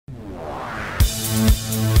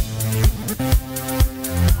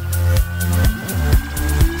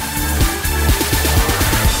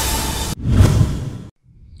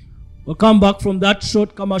We'll come back from that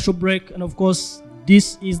short commercial break. And of course,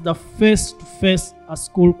 this is the face-to-face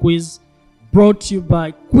school quiz brought to you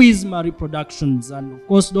by Quiz Marie Productions. And of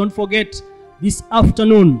course, don't forget, this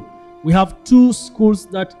afternoon, we have two schools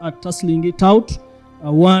that are tussling it out.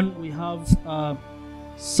 One, we have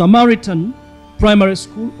Samaritan Primary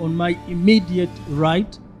School on my immediate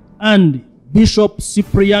right, and Bishop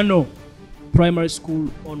Cipriano Primary School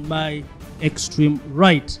on my extreme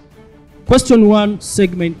right. Question 1,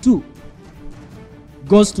 segment 2,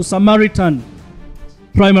 goes to Samaritan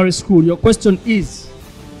Primary School. Your question is,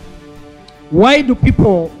 why do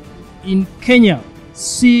people in Kenya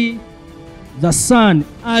see the sun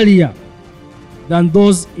earlier than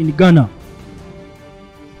those in Ghana?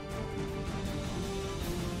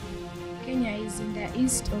 Kenya is in the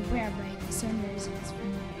east, or whereby the sun rises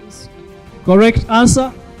from the east. Correct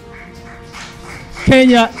answer.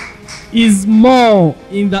 Kenya is more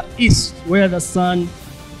in the east, where the sun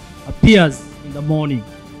appears in the morning.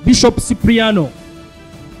 Bishop Cipriano,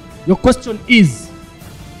 your question is,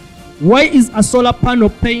 why is a solar panel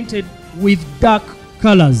painted with dark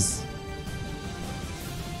colors?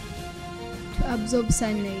 To absorb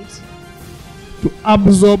sunlight. To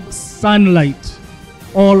absorb sunlight,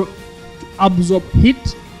 or to absorb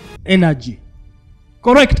heat energy.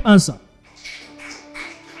 Correct answer.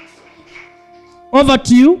 Over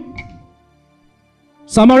to you,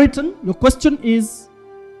 Samaritan. Your question is,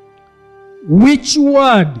 which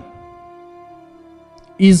word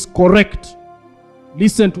is correct?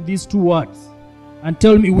 Listen to these two words and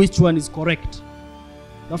tell me which one is correct.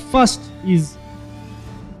 The first is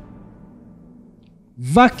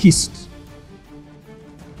vacist.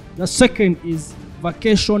 The second is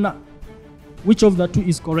vacationer. Which of the two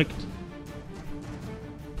is correct?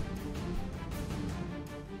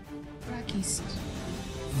 Vacist.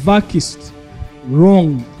 Vacist.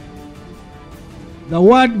 Wrong. The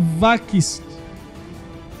word vacist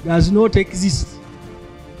does not exist.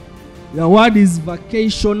 The word is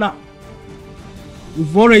vacationer.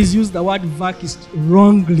 We've always used the word vacist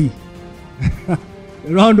wrongly. A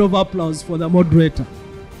round of applause for the moderator.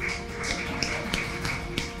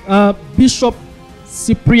 Bishop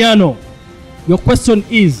Cipriano, your question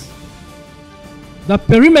is, the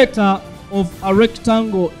perimeter of a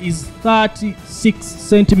rectangle is 36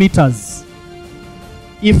 centimeters.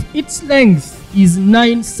 If its length is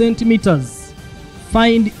 9 centimeters,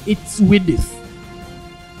 find its width.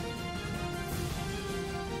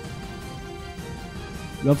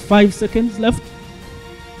 You have 5 seconds left.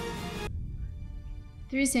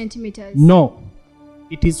 3 centimeters. No,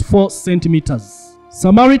 it is 4 centimeters.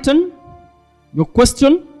 Samaritan, your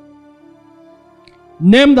question.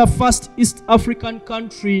 Name the first East African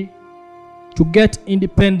country to get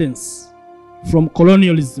independence from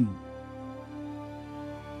colonialism.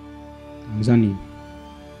 Tanzania.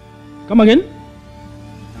 Come again?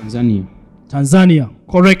 Tanzania. Tanzania.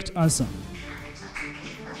 Correct answer.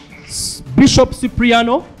 Bishop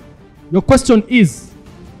Cipriano, your question is,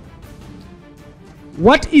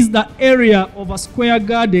 what is the area of a square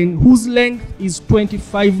garden whose length is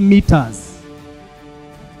 25 meters?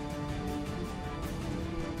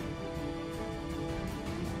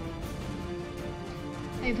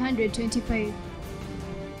 $525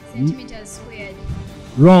 centimeters squared.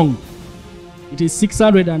 Wrong. It is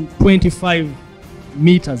 625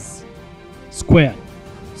 meters squared.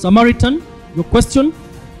 Samaritan, your question.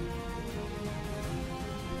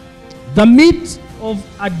 The meat of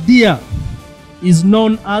a deer is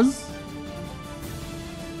known as?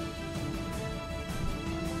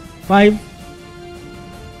 5,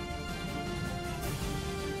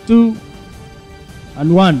 2,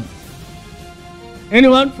 and 1.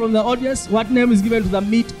 Anyone from the audience? What name is given to the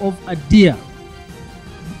meat of a deer?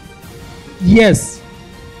 Yes.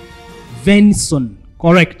 Venison.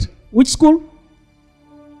 Correct. Which school?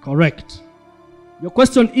 Correct. Your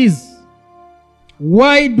question is,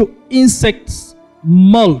 why do insects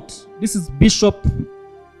molt? This is Bishop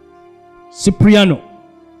Cipriano.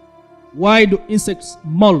 Why do insects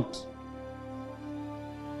molt?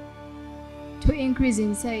 To increase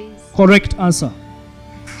in size. Correct answer.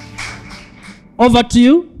 Over to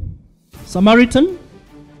you, Samaritan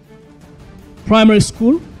Primary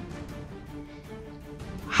School.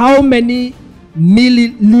 How many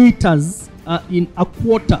milliliters are in a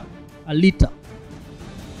quarter a liter?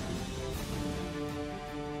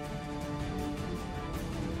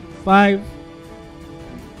 Five.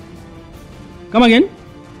 Come again?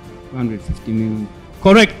 250 million.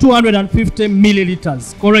 Correct, 250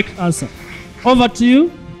 milliliters. Correct answer. Over to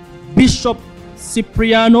you, Bishop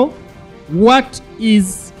Cipriano. What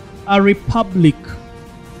is a republic?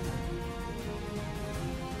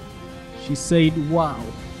 She said, wow.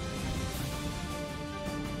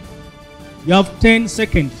 You have 10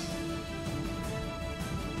 seconds.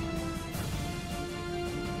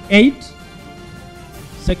 8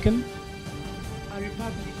 seconds. A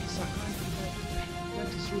republic is a country that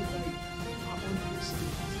is ruled by our own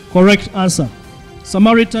president. Correct answer.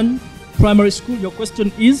 Samaritan Primary School, your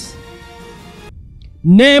question is: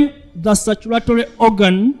 name the circulatory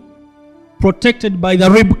organ protected by the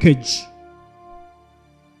rib cage.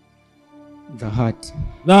 The heart.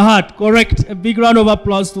 The heart, correct. A big round of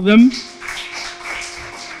applause to them.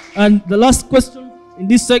 And the last question in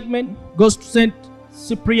this segment goes to Saint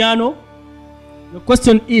Cipriano. The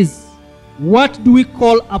question is: what do we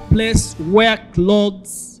call a place where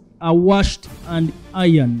clothes are washed and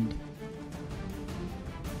ironed?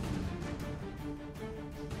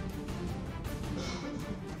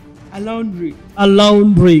 A laundry. A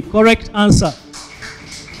laundry, correct answer.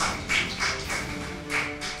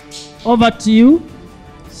 Over to you,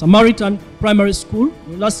 Samaritan Primary School.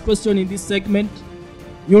 Your last question in this segment.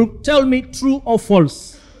 You'll tell me true or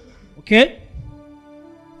false. Okay?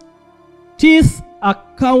 Teeth are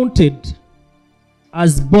counted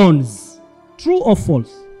as bones. True or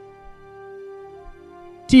false?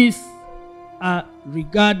 Teeth are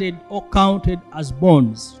regarded or counted as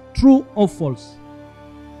bones. True or false?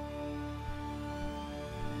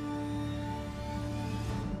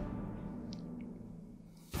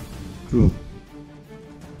 True.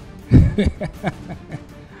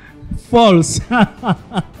 False.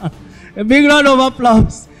 A big round of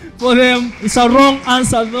applause for them. It's a wrong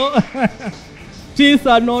answer though. Teeth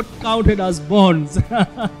are not counted as bones.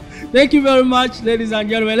 Thank you very much, ladies and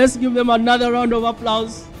gentlemen. Let's give them another round of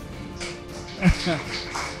applause.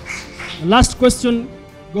 The last question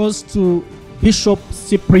goes to Bishop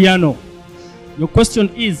Cipriano. Your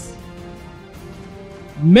question is: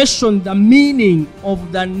 mention the meaning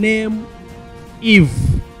of the name Eve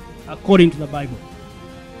according to the Bible.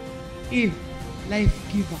 Eve,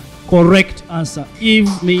 life giver. Correct answer. Eve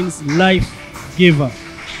means life giver.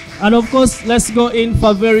 And of course, let's go in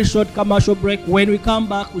for a very short commercial break. When we come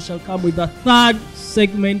back, we shall come with the third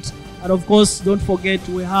segment. And of course, don't forget,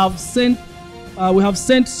 we have Saint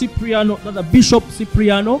Cipriano, the Bishop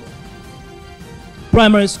Cipriano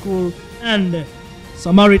Primary School and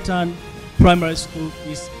Samaritan Primary School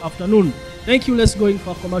this afternoon. Thank you. Let's go in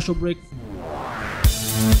for a commercial break.